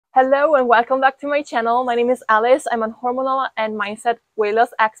Hello and welcome back to my channel. My name is Alice. I'm a hormonal and mindset weight loss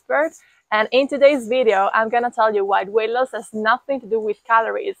expert. And in today's video, I'm going to tell you why weight loss has nothing to do with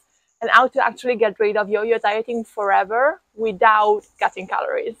calories and how to actually get rid of yo-yo dieting forever without cutting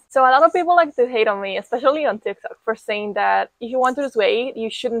calories. So a lot of people like to hate on me, especially on TikTok, for saying that if you want to lose weight, you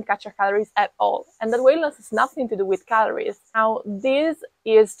shouldn't cut your calories at all. And that weight loss has nothing to do with calories. Now, this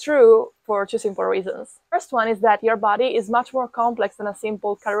is true for two simple reasons. First one is that your body is much more complex than a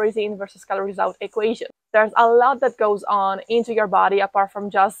simple calories in versus calories out equation. There's a lot that goes on into your body apart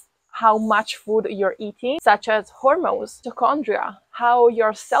from just how much food you're eating, such as hormones, mitochondria, how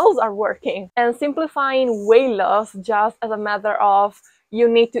your cells are working, and simplifying weight loss just as a matter of you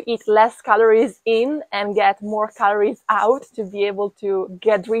need to eat less calories in and get more calories out to be able to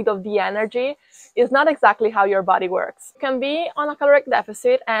get rid of the energy is not exactly how your body works. You can be on a caloric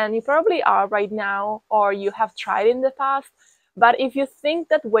deficit, and you probably are right now, or you have tried in the past. But if you think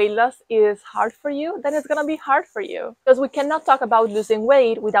that weight loss is hard for you, then it's gonna be hard for you. Because we cannot talk about losing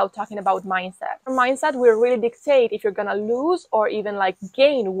weight without talking about mindset. For mindset will really dictate if you're gonna lose or even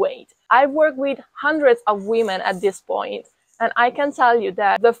gain weight. I've worked with hundreds of women at this point, and I can tell you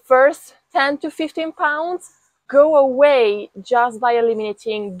that the first 10 to 15 pounds go away just by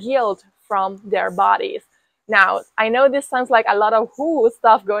eliminating guilt from their bodies. Now, I know this sounds like a lot of woo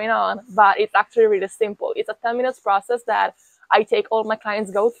stuff going on, but it's actually really simple. It's a 10 minutes process that I take all my clients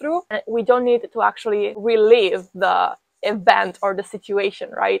go through, and we don't need to actually relive the event or the situation,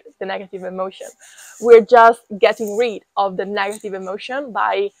 right? The negative emotion. We're just getting rid of the negative emotion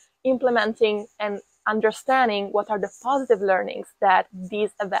by implementing and understanding what are the positive learnings that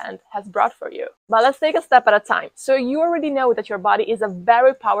this event has brought for you. But let's take a step at a time. So you already know that your body is a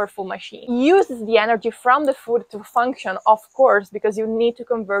very powerful machine. It uses the energy from the food to function, of course, because you need to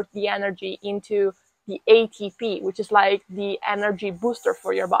convert the energy into the ATP, which is like the energy booster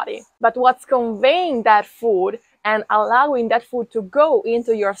for your body. But what's conveying that food and allowing that food to go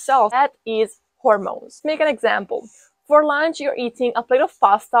into your cells, that is hormones. Make an example. For lunch, you're eating a plate of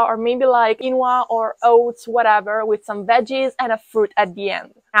pasta or maybe quinoa or oats, whatever, with some veggies and a fruit at the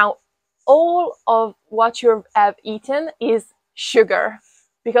end. Now, all of what you have eaten is sugar,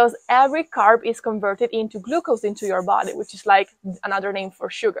 because every carb is converted into glucose into your body, which is like another name for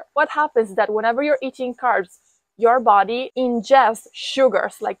sugar. What happens is that whenever you're eating carbs, your body ingests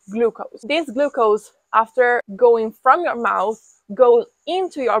sugars like glucose. This glucose, after going from your mouth, goes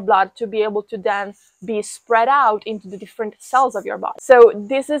into your blood to be able to then be spread out into the different cells of your body. So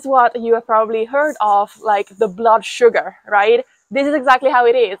this is what you have probably heard of, like the blood sugar, right? This is exactly how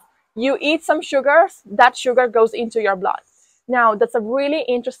it is. You eat some sugars, that sugar goes into your blood. Now, that's a really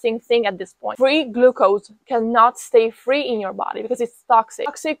interesting thing at this point. Free glucose cannot stay free in your body because it's toxic.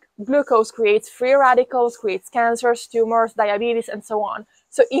 Toxic glucose creates free radicals, creates cancers, tumors, diabetes, and so on.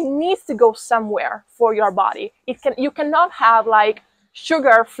 So it needs to go somewhere for your body. You cannot have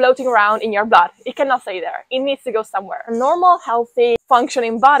sugar floating around in your blood. It cannot stay there. It needs to go somewhere. A normal, healthy,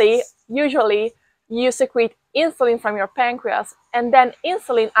 functioning body, usually you secrete insulin from your pancreas, and then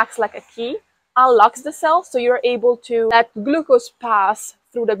insulin acts like a key, unlocks the cell, so you're able to let glucose pass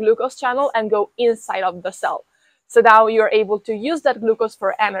through the glucose channel and go inside of the cell. So now you're able to use that glucose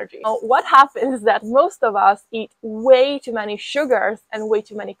for energy. Now, what happens is that most of us eat way too many sugars and way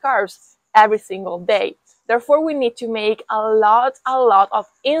too many carbs every single day. Therefore, we need to make a lot of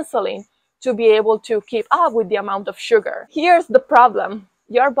insulin to be able to keep up with the amount of sugar. Here's the problem.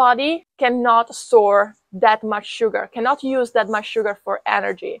 Your body cannot store that much sugar, cannot use that much sugar for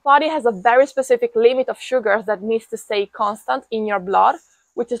energy. Body has a very specific limit of sugars that needs to stay constant in your blood,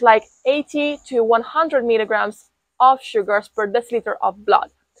 which is like 80 to 100 milligrams of sugars per deciliter of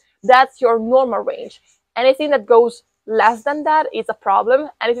blood. That's your normal range. Anything that goes less than that is a problem.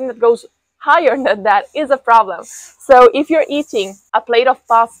 Anything that goes higher than that is a problem. So if you're eating a plate of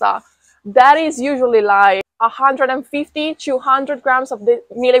pasta, that is usually like 150 to 200 grams of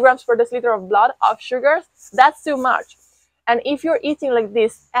milligrams per deciliter of blood of sugars. That's too much. And if you're eating like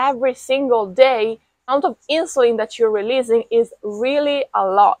this every single day, the amount of insulin that you're releasing is really a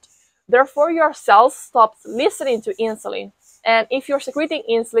lot. Therefore, your cells stop listening to insulin. And if you're secreting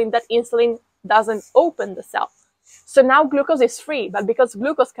insulin, that insulin doesn't open the cell. So now glucose is free, but because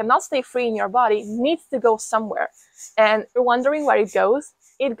glucose cannot stay free in your body, it needs to go somewhere. And you're wondering where it goes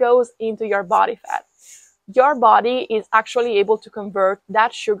into your body fat. Your body is actually able to convert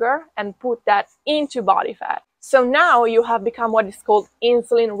that sugar and put that into body fat. So now you have become what is called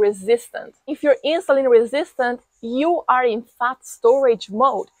insulin resistant. If you're insulin resistant, you are in fat storage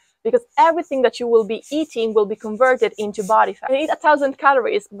mode, because everything that you will be eating will be converted into body fat. You eat 1,000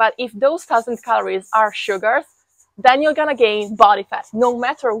 calories, but if those 1,000 calories are sugars, then you're gonna gain body fat, no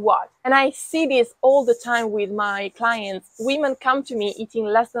matter what. And I see this all the time with my clients. Women come to me eating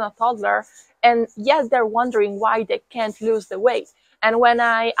less than a toddler, and yet they're wondering why they can't lose the weight. And when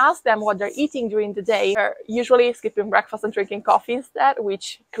I ask them what they're eating during the day, they're usually skipping breakfast and drinking coffee instead,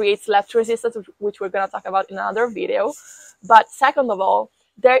 which creates leptin resistance, which we're gonna talk about in another video. But second of all,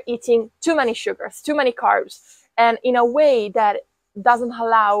 they're eating too many sugars, too many carbs, and in a way that doesn't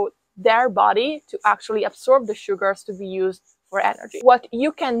allow their body to actually absorb the sugars to be used for energy. What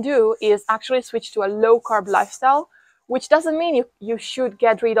you can do is actually switch to a low-carb lifestyle, which doesn't mean you should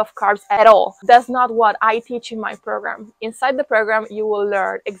get rid of carbs at all. That's not what I teach in my program. Inside the program, you will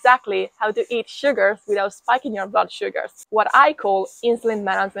learn exactly how to eat sugars without spiking your blood sugars, what I call insulin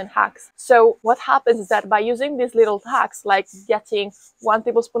management hacks. So what happens is that by using these little hacks, like getting 1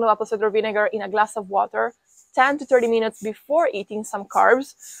 tablespoon of apple cider vinegar in a glass of water, 10 to 30 minutes before eating some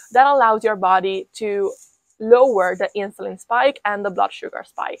carbs, that allows your body to lower the insulin spike and the blood sugar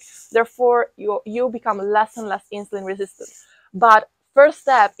spike. Therefore, you become less and less insulin resistant. But first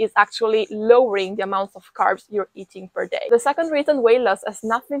step is actually lowering the amounts of carbs you're eating per day. The second reason weight loss has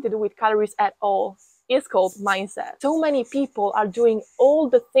nothing to do with calories at all is called mindset. So many people are doing all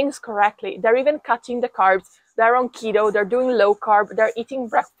the things correctly. They're even cutting the carbs, they're on keto, they're doing low carb, they're eating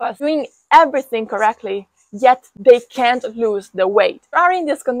breakfast, doing everything correctly, yet they can't lose the weight. You are in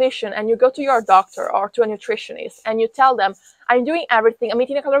this condition and you go to your doctor or to a nutritionist and you tell them, I'm doing everything, I'm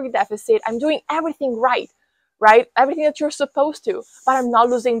eating a caloric deficit, I'm doing everything right? Everything that you're supposed to, but I'm not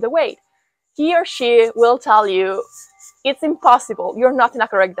losing the weight. He or she will tell you, it's impossible, you're not in a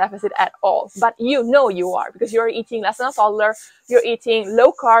caloric deficit at all, but you know you are because you're eating less than a toddler, you're eating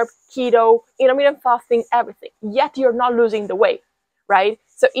low carb, keto, intermittent fasting, everything, yet you're not losing the weight, right?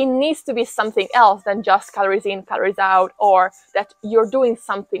 So it needs to be something else than just calories in, calories out, or that you're doing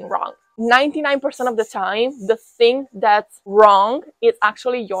something wrong. 99% of the time, the thing that's wrong is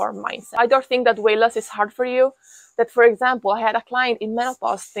actually your mindset. I don't think that weight loss is hard for you. That, for example, I had a client in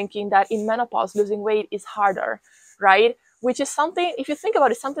menopause thinking that in menopause, losing weight is harder, right? Which is something, if you think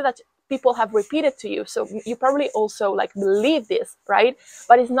about it, something that people have repeated to you. So you probably also believe this, right?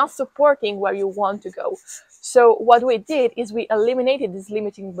 But it's not supporting where you want to go. So what we did is we eliminated this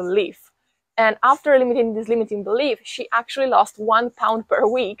limiting belief. And after eliminating this limiting belief, she actually lost 1 pound per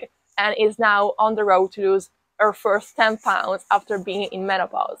week and is now on the road to lose her first 10 pounds after being in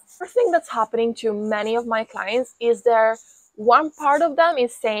menopause. The thing that's happening to many of my clients is one part of them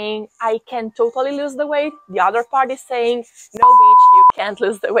is saying, I can totally lose the weight. The other part is saying, no, bitch, you can't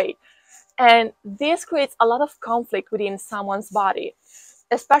lose the weight. And this creates a lot of conflict within someone's body,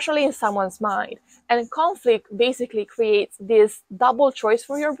 especially in someone's mind. And conflict basically creates this double choice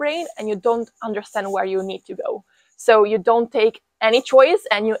for your brain, and you don't understand where you need to go. So you don't take any choice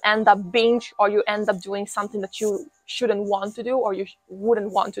and you end up binge, or you end up doing something that you shouldn't want to do or you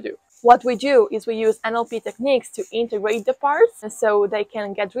wouldn't want to do. What we do is we use NLP techniques to integrate the parts so they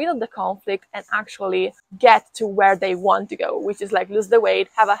can get rid of the conflict and actually get to where they want to go, which is lose the weight,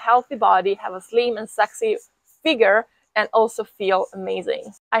 have a healthy body, have a slim and sexy figure, and also feel amazing.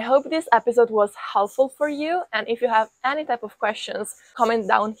 I hope this episode was helpful for you. And if you have any type of questions, comment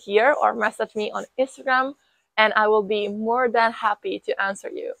down here or message me on Instagram, and I will be more than happy to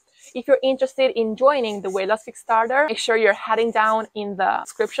answer you. If you're interested in joining the Weight Loss Kickstarter, make sure you're heading down in the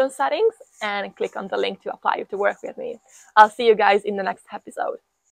description settings and click on the link to apply to work with me. I'll see you guys in the next episode.